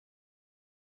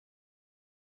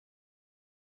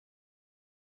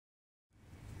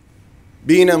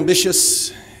Being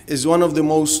ambitious is one of the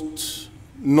most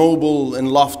noble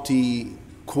and lofty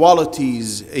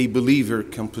qualities a believer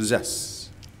can possess.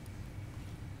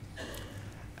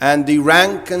 And the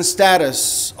rank and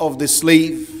status of the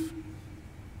slave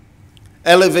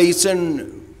elevates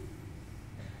and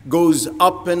goes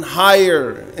up and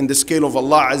higher in the scale of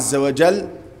Allah Azza wa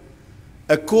Jal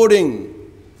according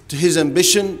to his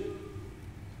ambition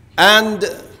and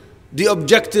the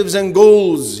objectives and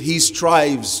goals he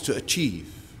strives to achieve.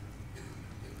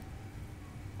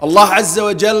 Allah Azza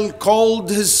wa Jal called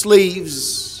his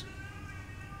slaves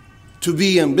to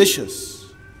be ambitious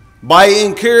by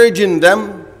encouraging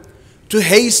them to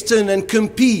hasten and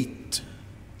compete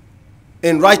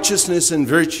in righteousness and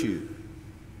virtue.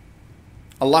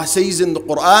 Allah says in the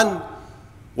Quran,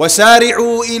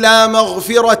 وَسَارِعُوا إِلَى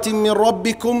مَغْفِرَةٍ مِّن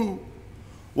رَبِّكُمْ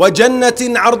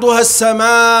وَجَنَّةٍ عَرْضُهَا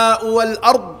السَّمَاءُ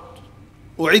وَالْأَرْضُ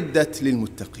أُعِدَّتْ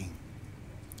لِلْمُتَّقِينَ.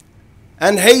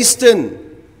 And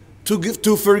hasten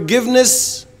to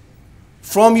forgiveness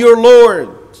from your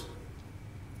Lord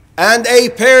and a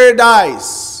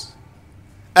paradise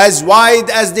as wide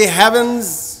as the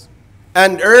heavens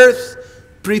and earth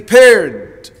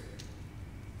prepared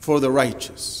for the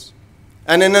righteous.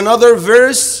 And in another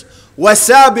verse,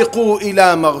 وَسَابِقُوا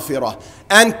إِلَى مَغْفِرَةٍ,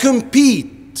 and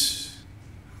compete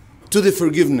to the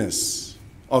forgiveness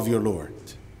of your Lord.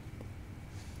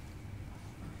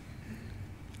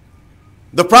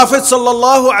 The Prophet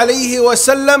sallallahu alaihi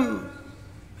wasallam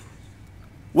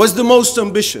was the most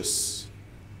ambitious,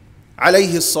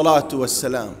 alayhi salatu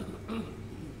wassalam.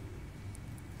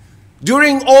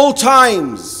 During all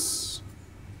times,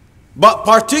 but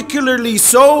particularly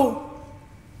so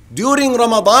during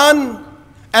Ramadan,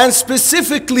 and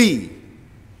specifically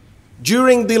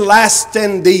during the last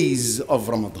 10 days of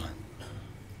Ramadan.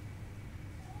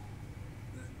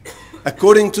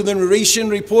 According to the narration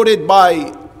reported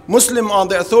by Muslim on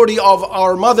the authority of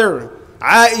our mother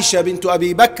Aisha bint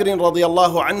Abi Bakr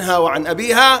radiyallahu anha wa an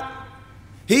abiha,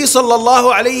 he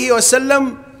sallallahu alayhi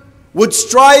wasallam would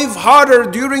strive harder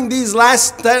during these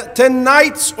last 10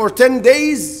 nights or 10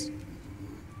 days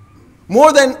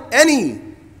more than any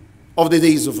of the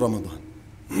days of Ramadan.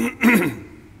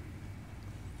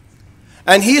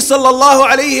 And he sallallahu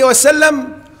alayhi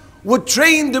wasallam would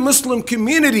train the Muslim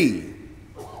community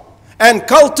and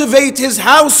cultivate his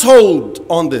household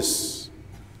on this.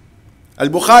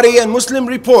 Al-Bukhari and Muslim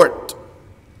report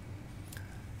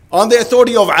on the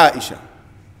authority of Aisha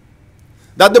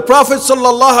that the Prophet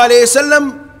sallallahu alaihi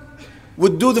wasallam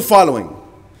would do the following.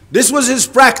 This was his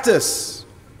practice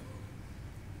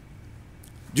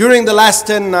during the last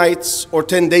 10 nights or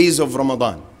 10 days of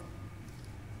Ramadan.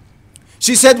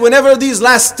 She said whenever these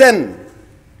last 10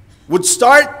 would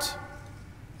start,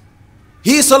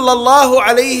 he sallallahu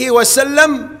alayhi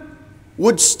wasallam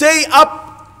would stay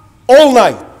up all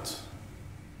night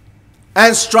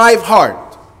and strive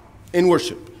hard in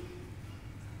worship.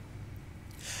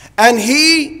 And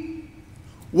he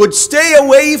would stay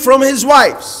away from his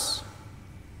wives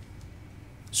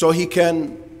so he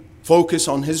can focus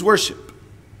on his worship,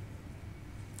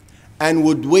 and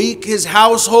would wake his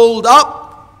household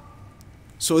up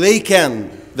so they can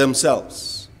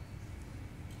themselves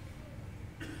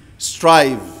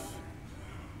strive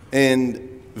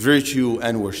in virtue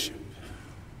and worship.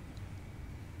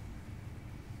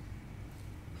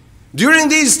 During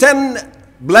these 10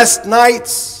 blessed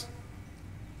nights,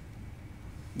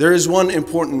 there is one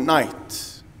important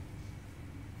night.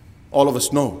 All of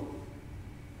us know.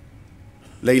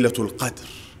 Laylatul Qadr.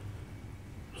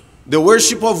 The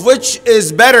worship of which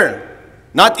is better,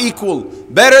 not equal,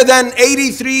 better than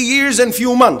 83 years and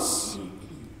few months.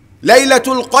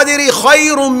 Laylatul Qadri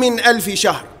khayrun min alfi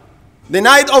shahr. The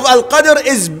night of Al-Qadr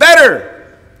is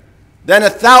better than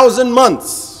 1,000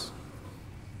 months.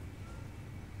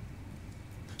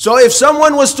 So if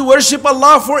someone was to worship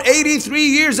Allah for 83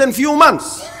 years and few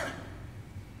months,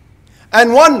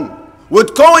 and one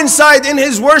would coincide in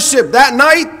his worship that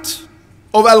night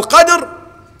of Al-Qadr,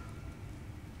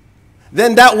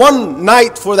 then that one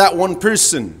night for that one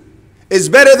person is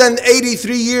better than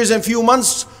 83 years and few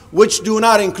months, which do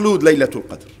not include Laylatul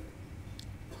Qadr.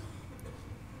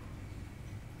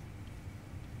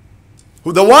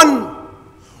 The one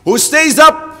who stays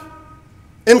up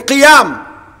in Qiyam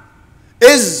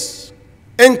is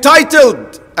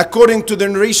entitled, according to the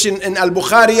narration in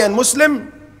Al-Bukhari and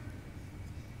Muslim,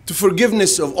 to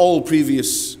forgiveness of all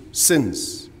previous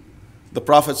sins. The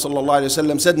Prophet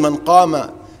ﷺ said, "Man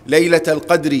qama laylat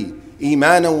al-qadri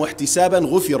imanan wa ihtisaban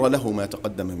ghufira lahu ma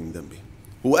taqaddama min dhanbi."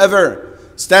 Whoever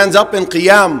stands up in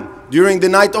Qiyam during the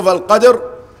night of Al-Qadr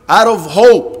out of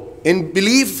hope in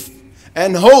belief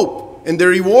and hope in the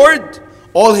reward,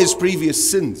 all his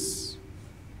previous sins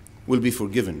will be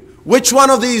forgiven. Which one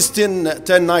of these 10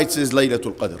 nights is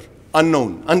Laylatul Qadr?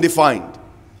 Unknown, undefined.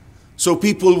 So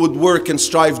people would work and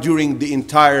strive during the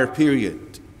entire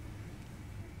period.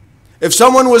 If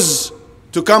someone was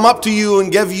to come up to you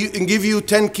and give you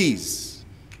 10 keys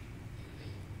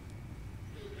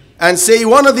and say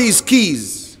one of these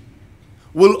keys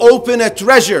will open a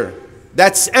treasure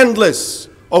that's endless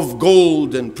of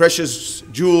gold and precious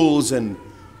jewels and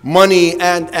money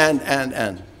and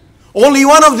only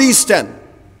one of these 10,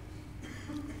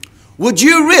 would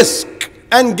you risk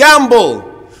and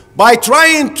gamble by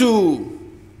trying to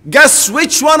guess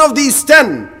which one of these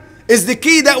 10 is the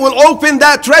key that will open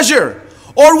that treasure?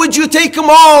 Or would you take them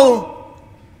all?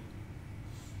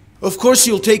 Of course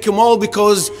you'll take them all,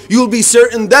 because you'll be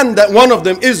certain then that one of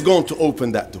them is going to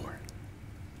open that door.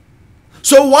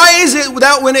 So why is it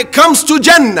that when it comes to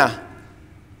Jannah,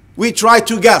 we try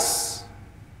to guess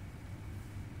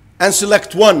and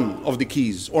select one of the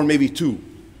keys, or maybe two?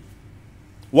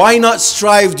 Why not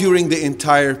strive during the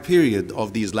entire period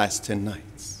of these last 10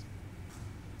 nights?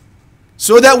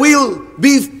 So that we'll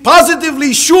be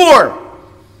positively sure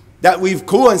that we've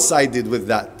coincided with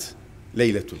that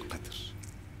Laylatul Qadr.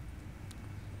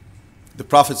 The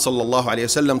Prophet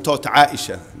ﷺ taught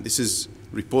Aisha, this is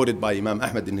reported by Imam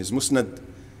Ahmad in his Musnad,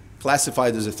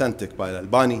 classified as authentic by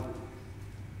Al-Albani.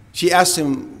 She asked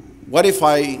him, what if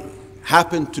I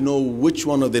happen to know which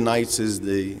one of the nights is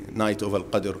the night of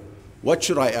Al-Qadr? What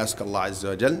should I ask Allah Azza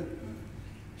wa Jal?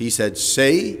 He said,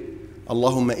 say,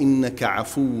 Allahumma innaka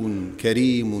afoon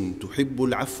kareemun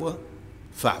tuhibbul afwa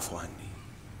fa'fu anni.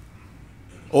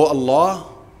 Oh Allah,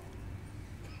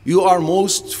 you are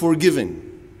most forgiving,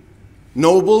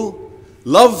 noble,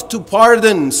 love to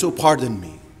pardon, so pardon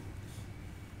me.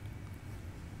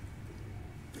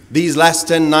 These last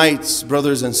 10 nights,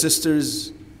 brothers and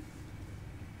sisters,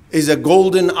 is a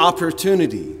golden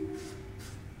opportunity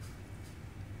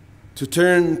to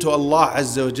turn to Allah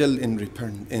Azza wa Jal in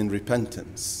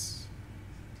repentance.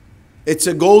 It's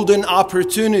a golden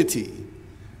opportunity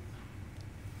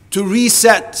to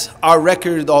reset our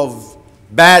record of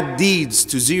bad deeds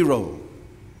to zero.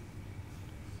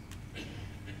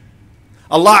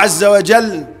 Allah Azza wa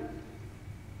Jal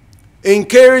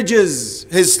encourages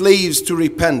His slaves to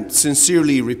repent,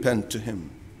 sincerely repent to Him.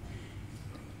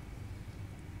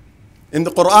 In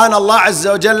the Quran, Allah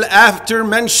Azza wa Jal, after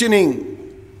mentioning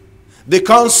the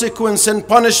consequence and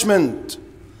punishment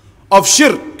of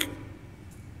shirk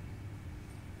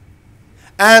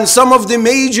and some of the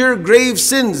major grave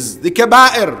sins, the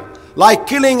kaba'ir, like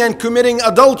killing and committing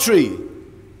adultery,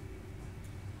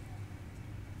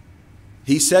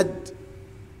 He said,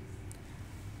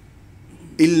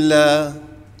 إلا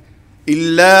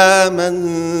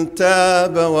من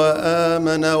تاب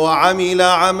وآمن وعمل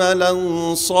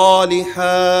عملا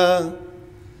صالحا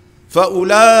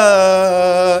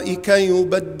فأولئك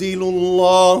يبدل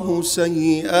الله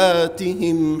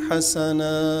سيئاتهم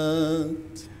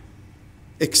حسنات.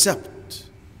 Except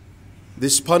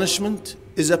this punishment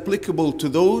is applicable to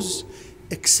those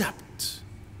except.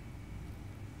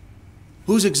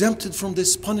 Who's exempted from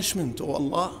this punishment, O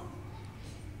Allah?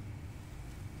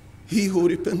 He who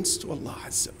repents to Allah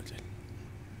Azza wa Jal.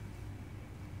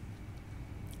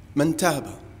 Man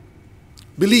taba,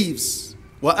 believes,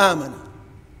 wa amana,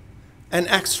 and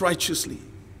acts righteously,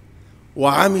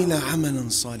 wa amila amalan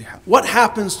saliha. What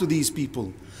happens to these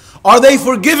people? Are they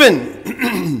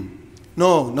forgiven?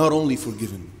 No, not only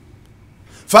forgiven.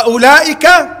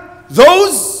 فَأُولَٰئِكَ,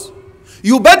 those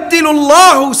يُبَدِّلُ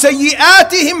اللَّهُ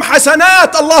سَيِّئَاتِهِمْ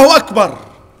حَسَنَاتٍ. Allahu Akbar.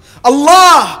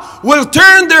 Allah will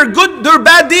turn their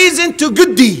bad deeds into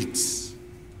good deeds.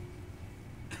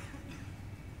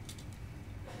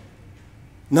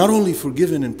 Not only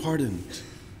forgiven and pardoned.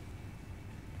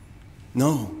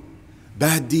 No,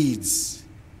 bad deeds,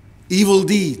 evil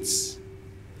deeds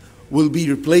will be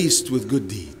replaced with good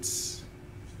deeds.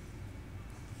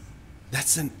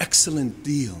 That's an excellent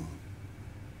deal.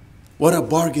 What a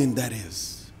bargain that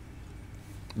is.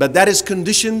 But that is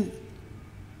conditioned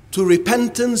to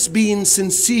repentance being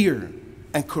sincere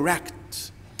and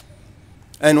correct.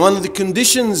 And one of the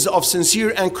conditions of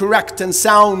sincere and correct and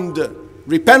sound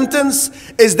repentance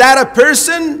is that a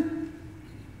person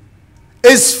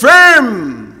is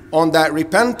firm on that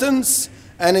repentance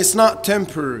and it's not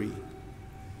temporary.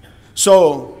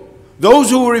 So those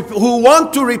who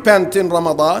want to repent in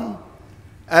Ramadan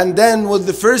and then with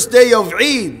the first day of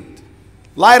Eid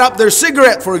light up their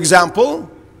cigarette, for example,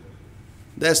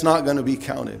 that's not going to be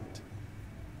counted,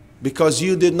 because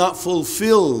you did not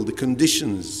fulfill the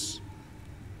conditions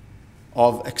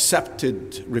of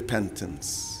accepted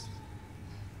repentance.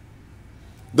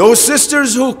 Those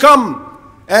sisters who come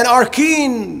and are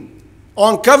keen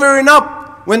on covering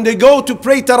up when they go to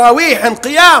pray Taraweeh and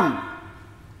Qiyam.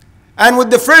 And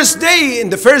with the first day, in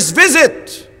the first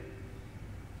visit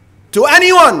to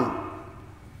anyone,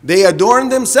 they adorn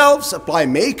themselves, apply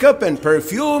makeup and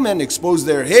perfume, and expose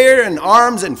their hair and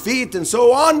arms and feet and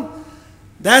so on.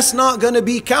 That's not going to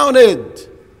be counted,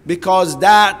 because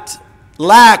that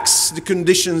lacks the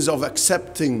conditions of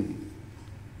accepting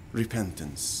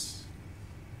repentance.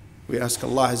 We ask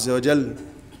Allah Azza wa Jal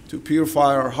to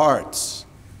purify our hearts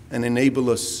and enable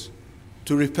us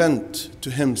to repent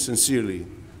to Him sincerely.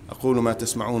 أقول ما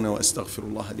تسمعون وأستغفر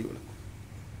الله لي ولكم.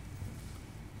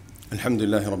 الحمد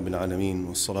لله رب العالمين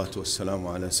والصلاة والسلام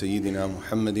على سيدنا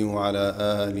محمد وعلى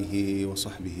آله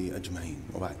وصحبه أجمعين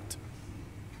وبعد.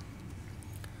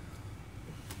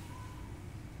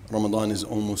 Ramadan is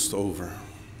almost over.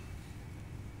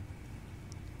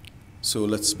 So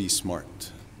let's be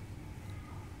smart.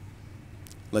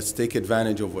 Let's take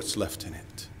advantage of what's left in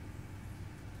it.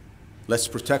 Let's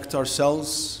protect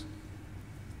ourselves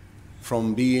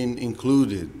from being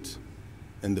included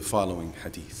in the following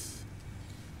hadith.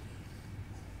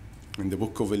 In the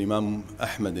book of Imam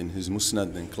Ahmad in his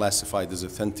Musnad, and classified as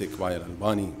authentic by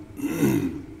Al-Albani,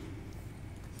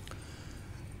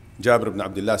 Jabir ibn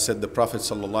Abdullah said the Prophet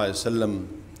ﷺ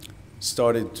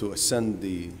started to ascend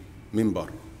the mimbar.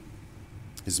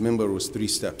 His mimbar was 3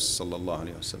 steps, sallallahu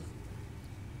alayhi wa sallam.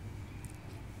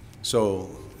 So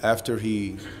after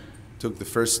he took the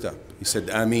first step, he said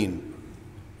Ameen.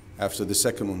 After the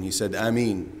second one, he said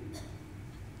Ameen.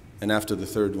 And after the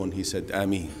third one, he said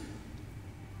Ameen.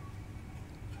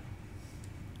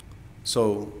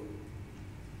 So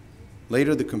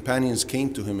later the companions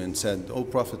came to him and said, O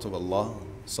Prophet of Allah,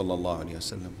 sallallahu alayhi wa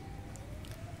sallam,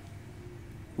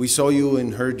 we saw you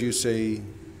and heard you say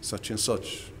such and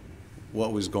such.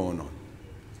 What was going on?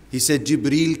 He said,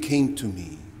 Jibreel came to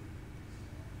me.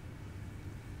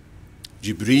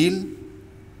 Jibreel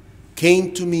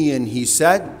came to me and he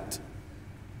said,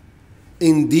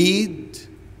 indeed,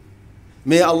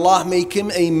 may Allah make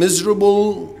him a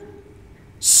miserable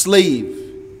slave,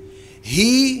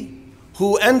 he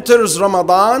who enters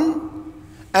Ramadan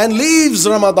and leaves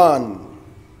Ramadan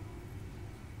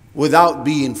without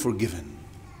being forgiven.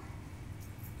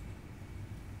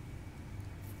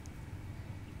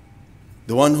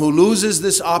 The one who loses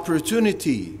this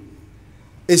opportunity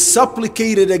is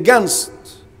supplicated against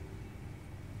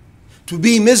to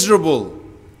be miserable.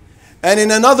 And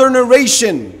in another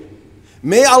narration,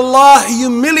 may Allah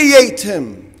humiliate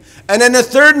him. And in a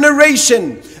third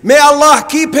narration, may Allah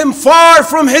keep him far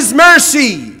from His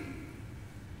mercy.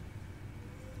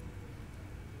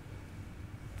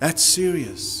 That's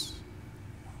serious.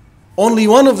 Only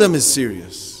one of them is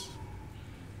serious.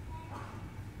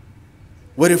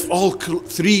 What if all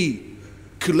 3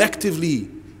 collectively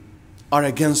are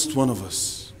against one of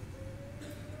us?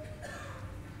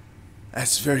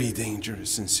 That's very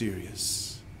dangerous and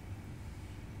serious.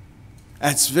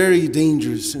 That's very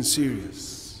dangerous and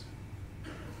serious.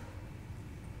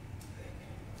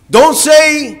 Don't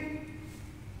say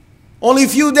only a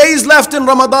few days left in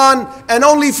Ramadan and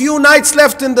only a few nights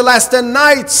left in the last 10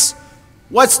 nights.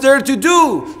 What's there to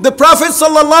do? The Prophet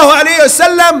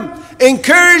ﷺ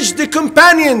encouraged the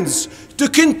companions to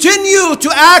continue to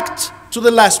act to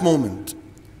the last moment.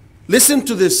 Listen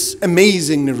to this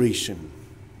amazing narration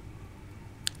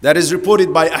that is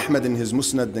reported by Ahmad in his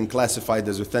Musnad and classified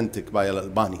as authentic by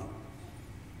Al-Albani.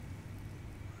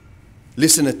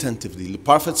 Listen attentively. The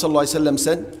Prophet ﷺ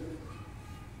said,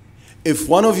 if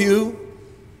one of you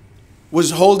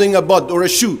was holding a bud or a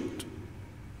shoot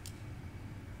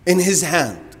in his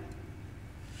hand,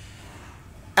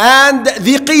 and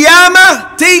the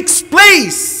Qiyamah takes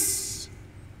place,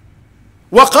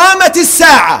 وَقَامَتِ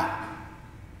السَّاعَةِ,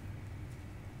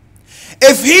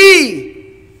 if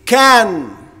he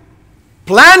can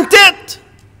plant it,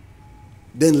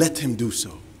 then let him do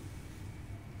so.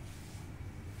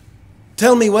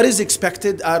 Tell me, what is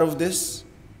expected out of this?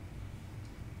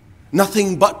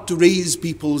 Nothing but to raise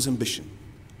people's ambition,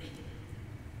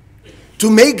 to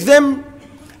make them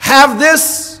have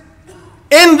this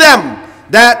in them,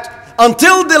 that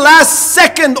until the last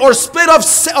second or split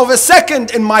of a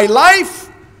second in my life,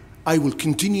 I will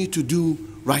continue to do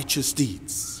righteous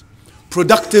deeds,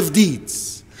 productive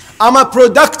deeds. I'm a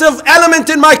productive element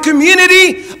in my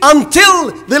community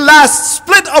until the last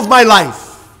split of my life.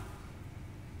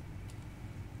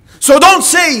 So don't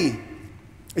say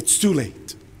it's too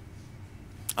late.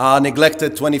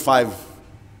 Neglected 25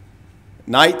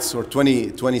 nights or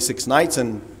 26 nights,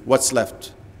 and what's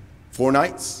left? 4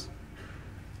 nights?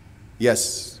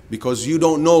 Yes, because you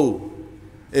don't know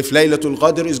if Laylatul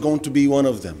Qadr is going to be one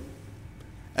of them.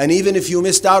 And even if you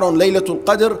missed out on Laylatul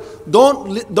Qadr,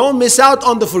 don't miss out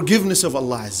on the forgiveness of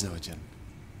Allah Azza wa Jal.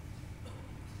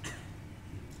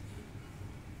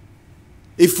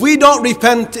 If we don't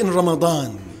repent in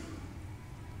Ramadan,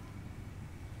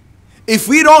 if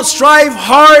we don't strive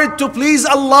hard to please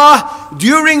Allah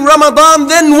during Ramadan,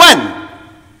 then when?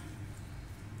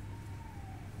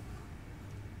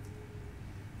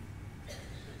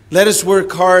 Let us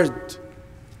work hard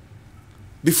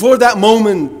before that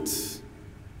moment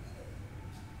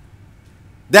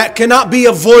that cannot be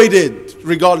avoided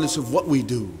regardless of what we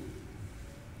do.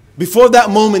 Before that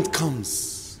moment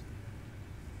comes,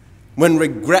 when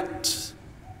regret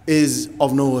is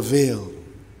of no avail.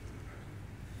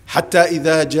 حتى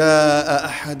إذا جاء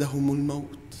أحدهم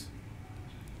الموت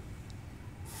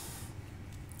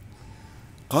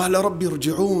قال رب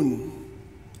ارجعون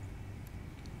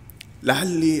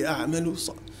لعلي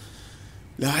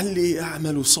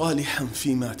أعمل صالحا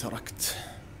فيما تركت.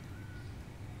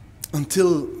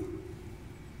 Until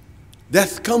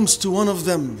death comes to one of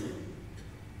them,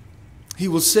 he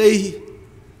will say,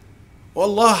 "Oh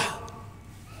Allah,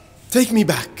 take me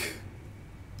back."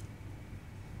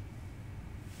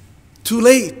 Too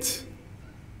late.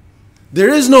 There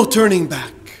is no turning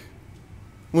back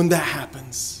when that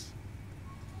happens.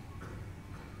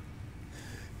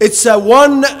 It's a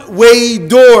one-way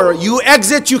door. You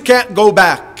exit, you can't go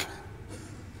back.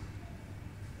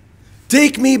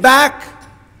 Take me back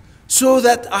so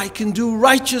that I can do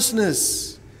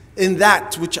righteousness in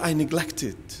that which I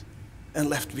neglected and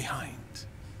left behind.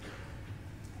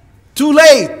 Too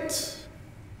late.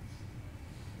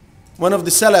 One of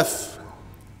the Salaf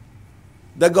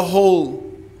dug a hole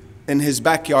in his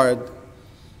backyard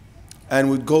and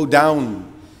would go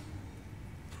down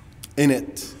in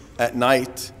it at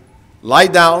night, lie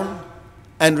down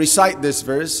and recite this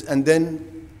verse, and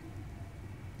then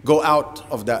go out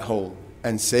of that hole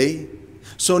and say,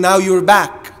 "So now you're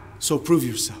back, so prove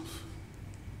yourself."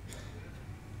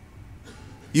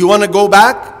 You want to go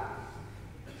back?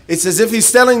 It's as if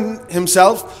he's telling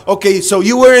himself, okay, so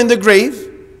you were in the grave.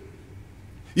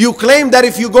 You claim that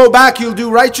if you go back, you'll do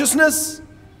righteousness.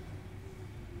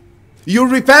 You'll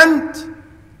repent.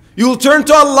 You'll turn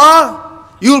to Allah.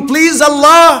 You'll please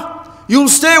Allah. You'll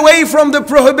stay away from the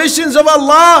prohibitions of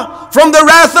Allah, from the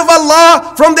wrath of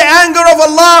Allah, from the anger of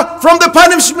Allah, from the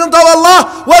punishment of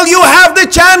Allah. Well, you have the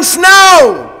chance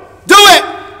now. Do it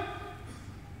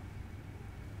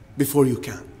before you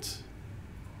can't.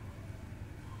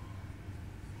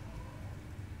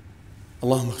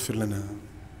 Allahumma ighfir lana.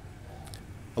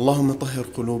 اللهم طهر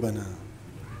قلوبنا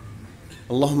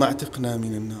اللهم اعتقنا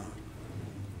من النار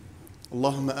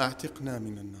اللهم اعتقنا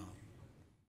من النار